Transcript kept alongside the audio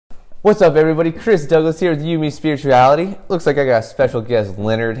What's up, everybody? Chris Douglas here with Me Spirituality. Looks like I got a special guest,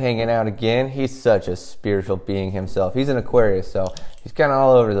 Leonard, hanging out again. He's such a spiritual being himself. He's an Aquarius, so he's kind of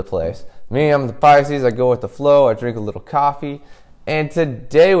all over the place. Me, I'm the Pisces. I go with the flow. I drink a little coffee. And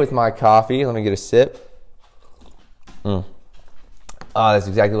today with my coffee, let me get a sip. Oh, that's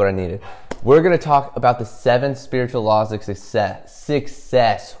exactly what I needed. We're going to talk about the 7 spiritual laws of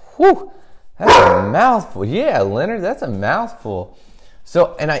success. Whew, that's a mouthful. Yeah, Leonard, that's a mouthful.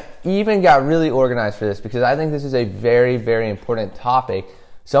 So, and I even got really organized for this because I think this is a very, very important topic.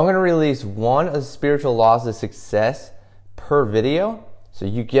 So I'm going to release one of the spiritual laws of success per video. So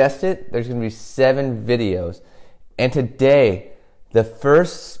you guessed it, there's going to be 7 videos. And today, the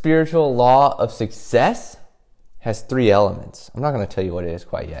first spiritual law of success has 3 elements. I'm not going to tell you what it is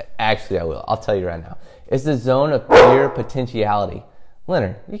quite yet. Actually, I will. I'll tell you right now. It's the zone of pure potentiality.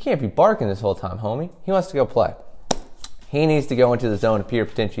 Leonard, you can't be barking this whole time, homie. He wants to go play. He needs to go into the zone of pure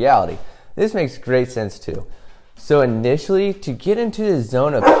potentiality. This makes great sense too. So initially, to get into the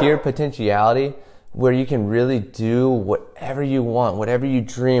zone of pure potentiality, where you can really do whatever you want, whatever you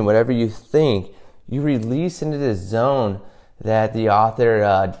dream, whatever you think, you release into this zone that the author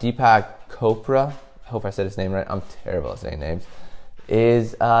Deepak Chopra, I hope I said his name right, I'm terrible at saying names,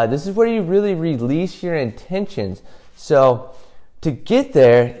 is this is where you really release your intentions. So to get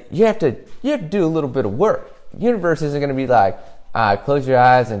there, you have to do a little bit of work. Universe isn't going to be like, close your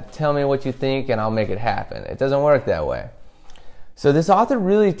eyes and tell me what you think and I'll make it happen. It doesn't work that way. So this author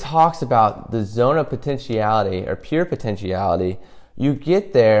really talks about the zone of potentiality or pure potentiality. You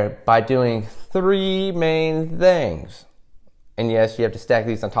get there by doing 3 main things. And yes, you have to stack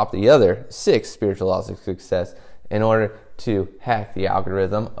these on top of the other 6 spiritual laws of success in order to hack the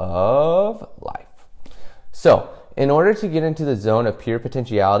algorithm of life. So, in order to get into the zone of pure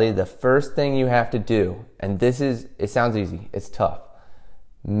potentiality, the first thing you have to do, and it sounds easy, it's tough.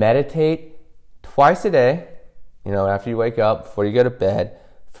 Meditate twice a day, after you wake up, before you go to bed,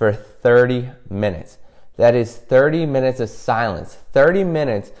 for 30 minutes. That is 30 minutes of silence, 30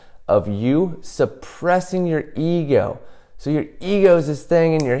 minutes of you suppressing your ego. So your ego is this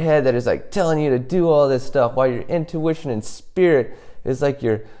thing in your head that is like telling you to do all this stuff, while your intuition and spirit is like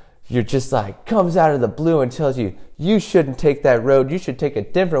you're just like comes out of the blue and tells you, you shouldn't take that road, you should take a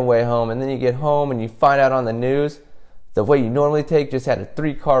different way home. And then you get home and you find out on the news the way you normally take just had a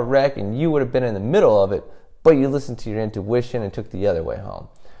 3-car wreck and you would have been in the middle of it, but you listened to your intuition and took the other way home.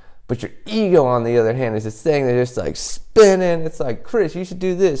 But your ego, on the other hand, is this thing that's just like spinning. It's like, Chris, you should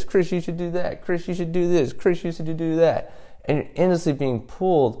do this. Chris, you should do that. Chris, you should do this. Chris, you should do that. And you're endlessly being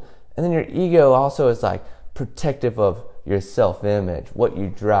pulled. And then your ego also is like protective of your self-image, what you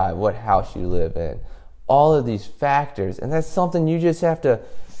drive, what house you live in, all of these factors. And that's something you just have to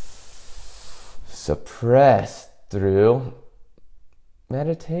suppress through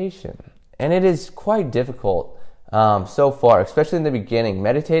meditation. And it is quite difficult so far, especially in the beginning.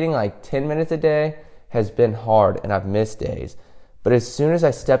 Meditating like 10 minutes a day has been hard, and I've missed days. But as soon as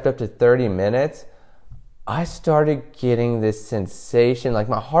I stepped up to 30 minutes, I started getting this sensation, like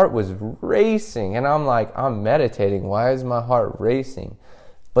my heart was racing, and I'm like, I'm meditating. Why is my heart racing?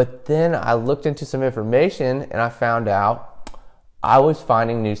 But then I looked into some information and I found out I was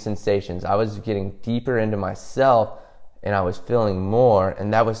finding new sensations. I was getting deeper into myself and I was feeling more,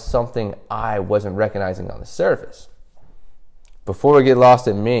 and that was something I wasn't recognizing on the surface. Before we get lost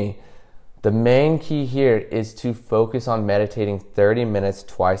in me, the main key here is to focus on meditating 30 minutes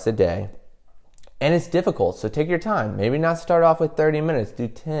twice a day. And it's difficult, so take your time. Maybe not start off with 30 minutes, do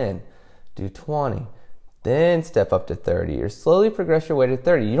 10, do 20, then step up to 30, or slowly progress your way to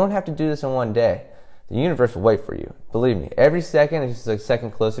 30. You don't have to do this in one day. The universe will wait for you. Believe me, every second is just a second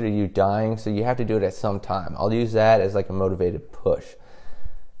closer to you dying, so you have to do it at some time. I'll use that as like a motivated push.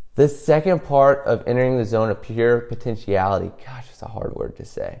 The second part of entering the zone of pure potentiality, gosh, it's a hard word to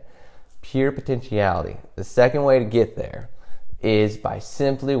say. Pure potentiality. The second way to get there is by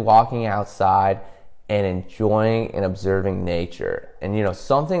simply walking outside and enjoying and observing nature. And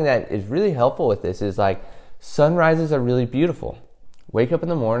something that is really helpful with this is like sunrises are really beautiful. Wake up in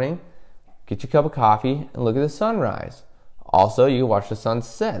the morning, get your cup of coffee, and look at the sunrise. Also, you can watch the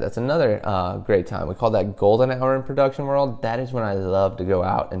sunset. That's another great time. We call that golden hour in production world. That is when I love to go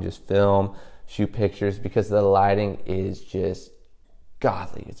out and just film, shoot pictures, because the lighting is just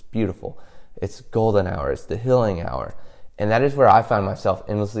godly. It's beautiful. It's golden hour. It's the healing hour. And that is where I find myself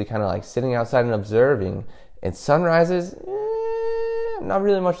endlessly kind of like sitting outside and observing. And sunrises, I'm not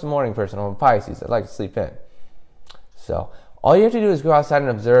really much the morning person. I'm a Pisces. I like to sleep in. So all you have to do is go outside and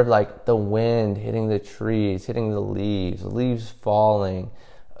observe like the wind hitting the trees, hitting the leaves falling,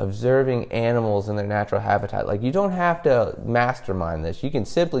 observing animals in their natural habitat. Like, you don't have to mastermind this. You can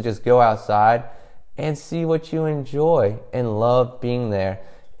simply just go outside and see what you enjoy and love being there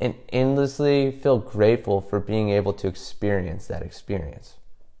and endlessly feel grateful for being able to experience that experience.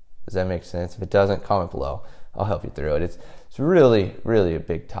 Does that make sense? If it doesn't, comment below. I'll help you through it. It's really, really a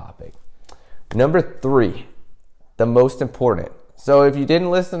big topic. Number 3, the most important. So if you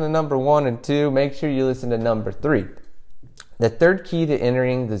didn't listen to number 1 and 2, make sure you listen to number 3. The third key to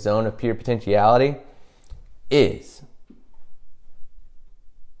entering the zone of pure potentiality is,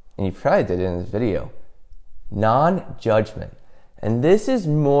 and you probably did it in this video, non-judgment. And this is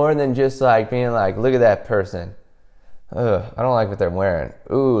more than just like being like, look at that person. Ugh, I don't like what they're wearing.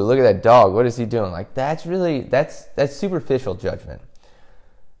 Ooh, look at that dog. What is he doing? Like, that's superficial judgment.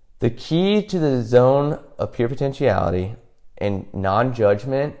 The key to the zone of pure potentiality and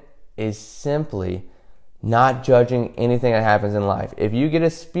non-judgment is simply not judging anything that happens in life. If you get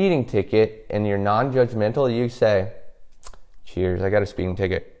a speeding ticket and you're non-judgmental, you say, cheers, I got a speeding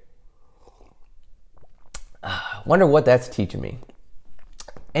ticket. Wonder what that's teaching me.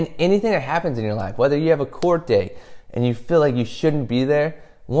 And anything that happens in your life, whether you have a court date and you feel like you shouldn't be there,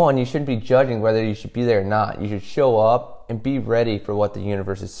 one, you shouldn't be judging whether you should be there or not. You should show up and be ready for what the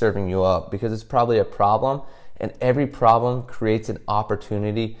universe is serving you up, because it's probably a problem, and every problem creates an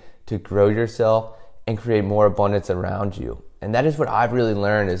opportunity to grow yourself and create more abundance around you. And that is what I've really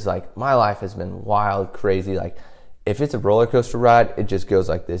learned, is like, my life has been wild, crazy. Like, if it's a roller coaster ride, it just goes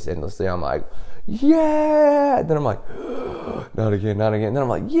like this endlessly. I'm like, yeah. Then I'm like, not again, not again. Then I'm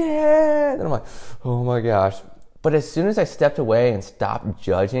like, yeah. Then I'm like, oh my gosh. But as soon as I stepped away and stopped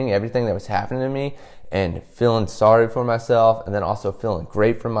judging everything that was happening to me and feeling sorry for myself, and then also feeling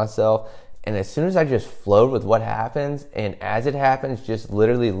great for myself, and as soon as I just flowed with what happens, and as it happens, just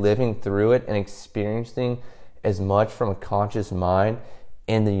literally living through it and experiencing as much from a conscious mind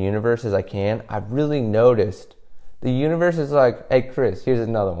in the universe as I can, I've really noticed the universe is like, hey Chris, here's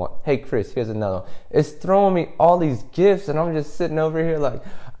another one. Hey Chris, here's another one. It's throwing me all these gifts, and I'm just sitting over here like,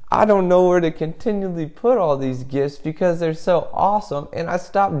 I don't know where to continually put all these gifts because they're so awesome, and I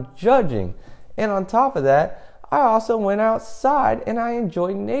stopped judging. And on top of that, I also went outside and I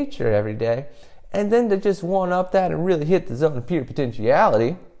enjoy nature every day. And then to just one up that and really hit the zone of pure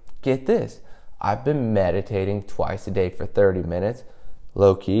potentiality, get this. I've been meditating twice a day for 30 minutes.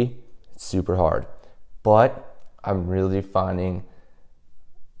 Low key, it's super hard. But I'm really finding,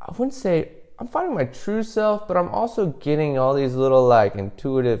 I wouldn't say I'm finding my true self, but I'm also getting all these little like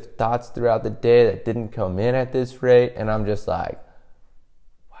intuitive thoughts throughout the day that didn't come in at this rate. And I'm just like,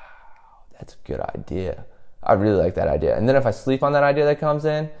 wow, that's a good idea. I really like that idea. And then if I sleep on that idea that comes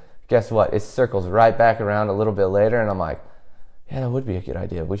in, guess what? It circles right back around a little bit later, and I'm like, yeah, that would be a good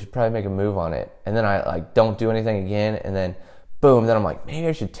idea. We should probably make a move on it. And then I like don't do anything again, and then boom, then I'm like, maybe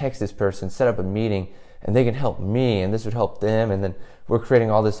I should text this person, set up a meeting, and they can help me, and this would help them, and then we're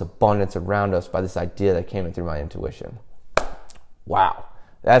creating all this abundance around us by this idea that came in through my intuition. Wow,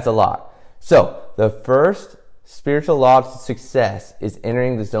 that's a lot. So the first spiritual law of success is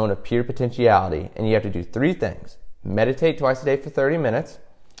entering the zone of pure potentiality, and you have to do 3 things. Meditate twice a day for 30 minutes.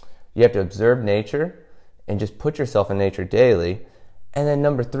 You have to observe nature and just put yourself in nature daily. And then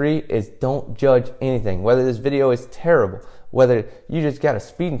number 3 is don't judge anything. Whether this video is terrible, whether you just got a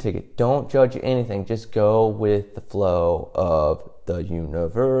speeding ticket, don't judge anything. Just go with the flow of the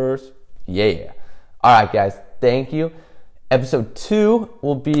universe. Yeah. All right, guys. Thank you. Episode 2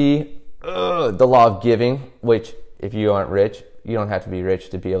 will be the law of giving, which if you aren't rich, you don't have to be rich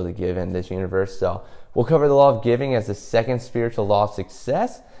to be able to give in this universe. So we'll cover the law of giving as the second spiritual law of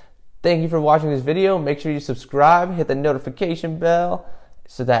success. Thank you for watching this video. Make sure you subscribe, hit the notification bell,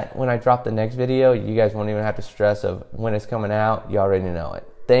 so that when I drop the next video, you guys won't even have to stress of when it's coming out. You already know it.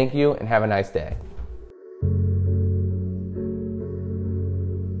 Thank you, and have a nice day.